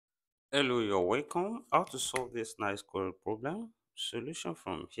Hello, you're welcome. How to solve this nice square problem? Solution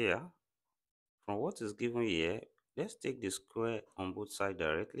from here. From what is given here, let's take the square on both sides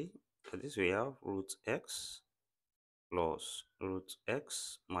directly. For this we have root x plus root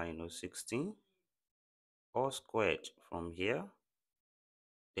x minus 16 all squared from here,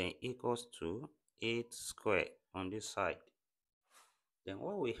 then equals to 8 squared on this side. Then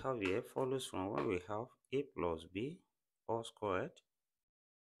what we have here follows from what we have a plus b all squared,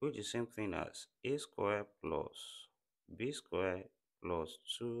 which is same thing as a squared plus b squared plus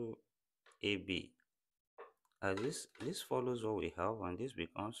 2ab. As this follows what we have, and this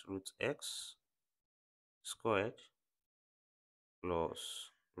becomes root x squared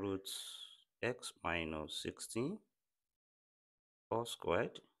plus root x minus 16 all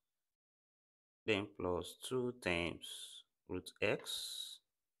squared, then plus 2 times root x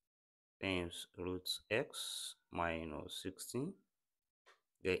times root x minus 16,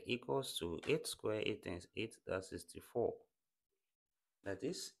 then equals to 8 squared. 8 times 8, that's 64. That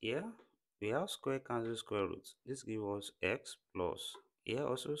is, here we have square cancel square root. This gives us x plus, here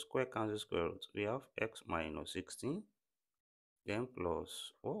also square cancel square root. We have x minus 16, then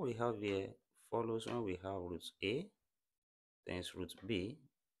plus what we have here follows when we have root a times root b,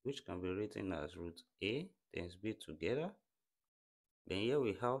 which can be written as root a times b together. Then here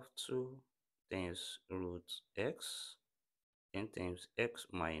we have 2 times root x, then times x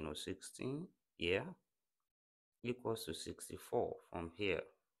minus 16 here equals to 64 from here.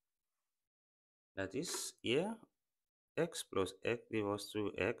 That is, here x plus x gives us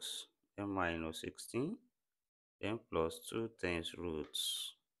 2x, then minus 16, then plus 2 times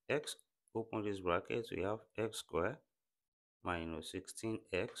roots x, open this bracket, we have x squared minus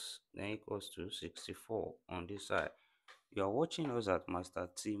 16x, then equals to 64 on this side. You are watching us at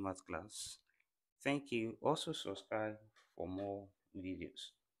MasterTMathsclass. Thank you. Also subscribe for more videos.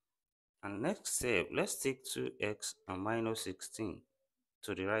 And next step, let's take 2x and minus 16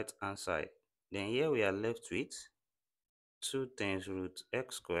 to the right hand side. Then here we are left with 2 times root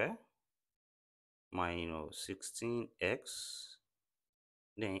x squared minus 16x,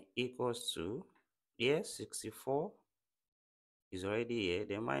 then equals to, here 64 is already here,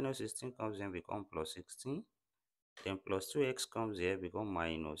 then minus 16 comes in, become plus 16, then plus 2x comes here, become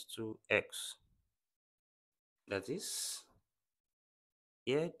minus 2x. That is,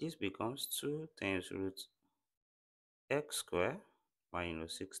 here this becomes 2 times root x squared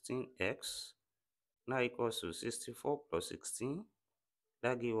minus 16x, now equals to 64 plus 16,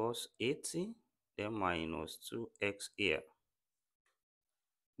 that gives us 80, then minus 2x here.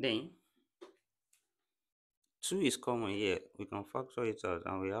 Then 2 is common here, we can factor it out,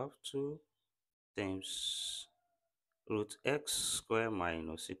 and we have 2 times root x squared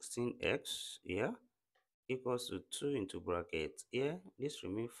minus 16x here equals to 2 into bracket here, this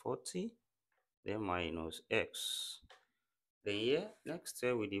remains 40, then minus x. Then here, next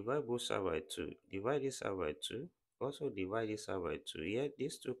step, we divide both side by 2. Divide this side by 2, also divide this side by 2. Here,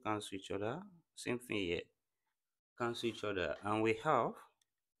 these two cancel each other, same thing here, cancel each other, and we have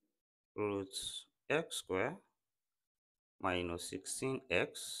root x squared minus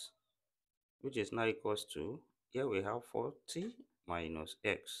 16x, which is now equals to, here we have 40 minus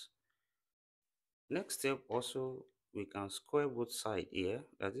x. Next step, also we can square both sides here.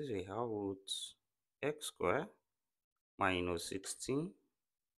 That is, we have root x squared minus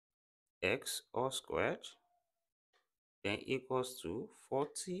 16x all squared, then equals to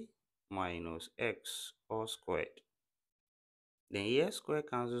 40 minus x all squared. Then here square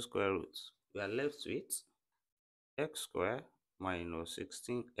cancel square root. We are left with x squared minus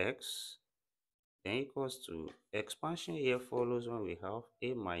 16x, then equals to, expansion here follows when we have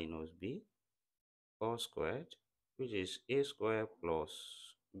a minus b all squared, which is a squared plus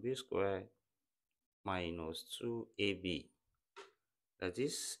b squared minus 2ab. That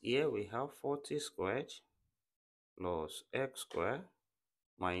is, here we have 40 squared plus x squared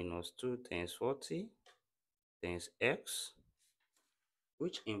minus 2 times 40 times x,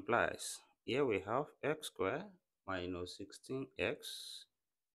 which implies here we have x squared minus 16x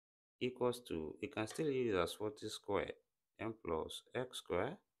equals to, we can still use it as 40 squared, and plus x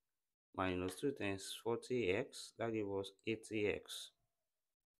squared minus 2 times 40x, that gives us 80x.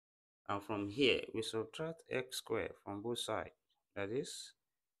 And from here, we subtract x squared from both sides. That is,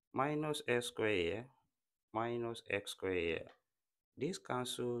 minus x squared here, minus x squared here. This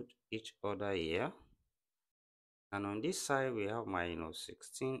cancelled each other here. And on this side, we have minus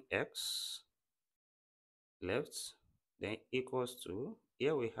 16x left. Then equals to,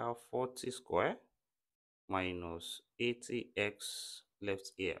 here we have 40 squared minus 80x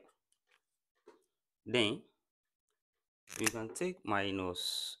left here. Then We can take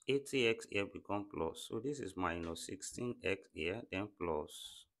minus 80x here become plus. So this is minus 16x here, then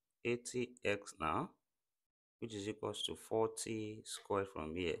plus 80x now, which is equals to 40 squared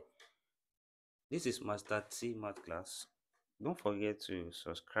from here. This is Master T Math Class. Don't forget to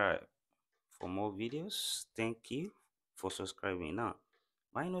subscribe for more videos. Thank you for subscribing. Now,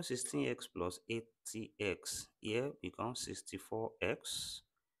 minus 16x plus 80x here becomes 64x,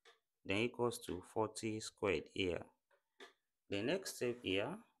 then equals to 40 squared here. The next step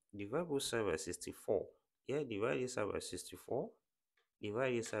here, divide both sides by 64. Here, divide this side by 64,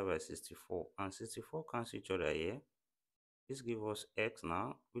 divide this side by 64, and 64 cancel each other here. This gives us x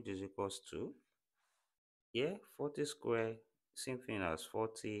now, which is equals to, here, 40 squared, same thing as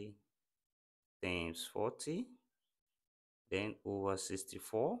 40 times 40, then over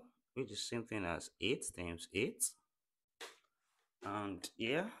 64, which is same thing as 8 times 8. And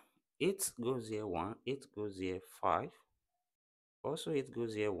here, 8 goes here 1, 8 goes here 5. Also, 8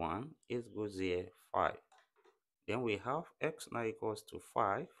 goes here 1, 8 goes here 5. Then we have x now equals to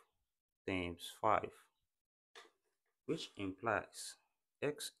 5 times 5, which implies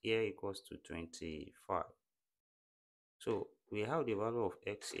x here equals to 25. So we have the value of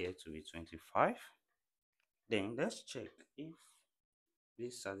x here to be 25. Then let's check if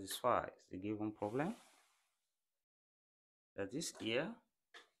this satisfies the given problem. That is here,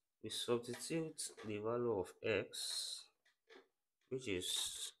 we substitute the value of x, which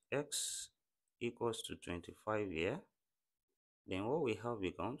is x equals to 25 here. Then what we have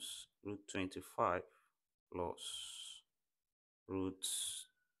becomes root 25 plus root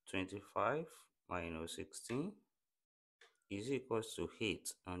 25 minus 16 is equals to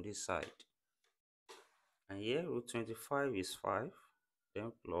 8 on this side. And here root 25 is 5,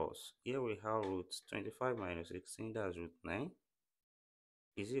 then plus, here we have root 25 minus 16, that's root 9,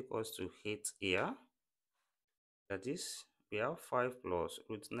 is equals to 8 here. That is, we have 5 plus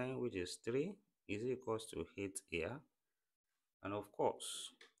root 9, which is 3, is equals to 8 here. And of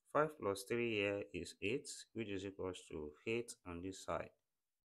course, 5 plus 3 here is 8, which is equals to 8 on this side.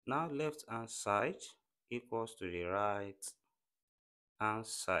 Now left hand side equals to the right hand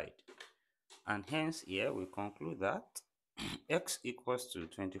side. And hence here we conclude that x equals to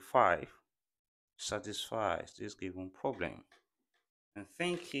 25 satisfies this given problem. And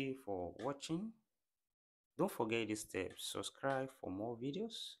thank you for watching. Don't forget these steps. Subscribe for more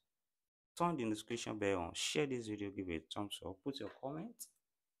videos. Turn the notification bell on. Share this video. Give it a thumbs up. Put your comment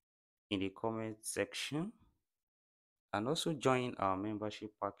in the comment section. And also join our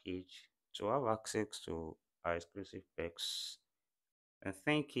membership package to have access to our exclusive perks. And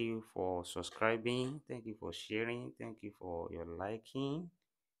thank you for subscribing. Thank you for sharing. Thank you for your liking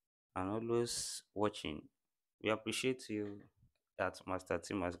and always watching. We appreciate you at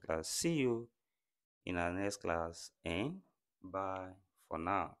MasterTMathsclass. See you in our next class, and bye for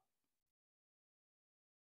now.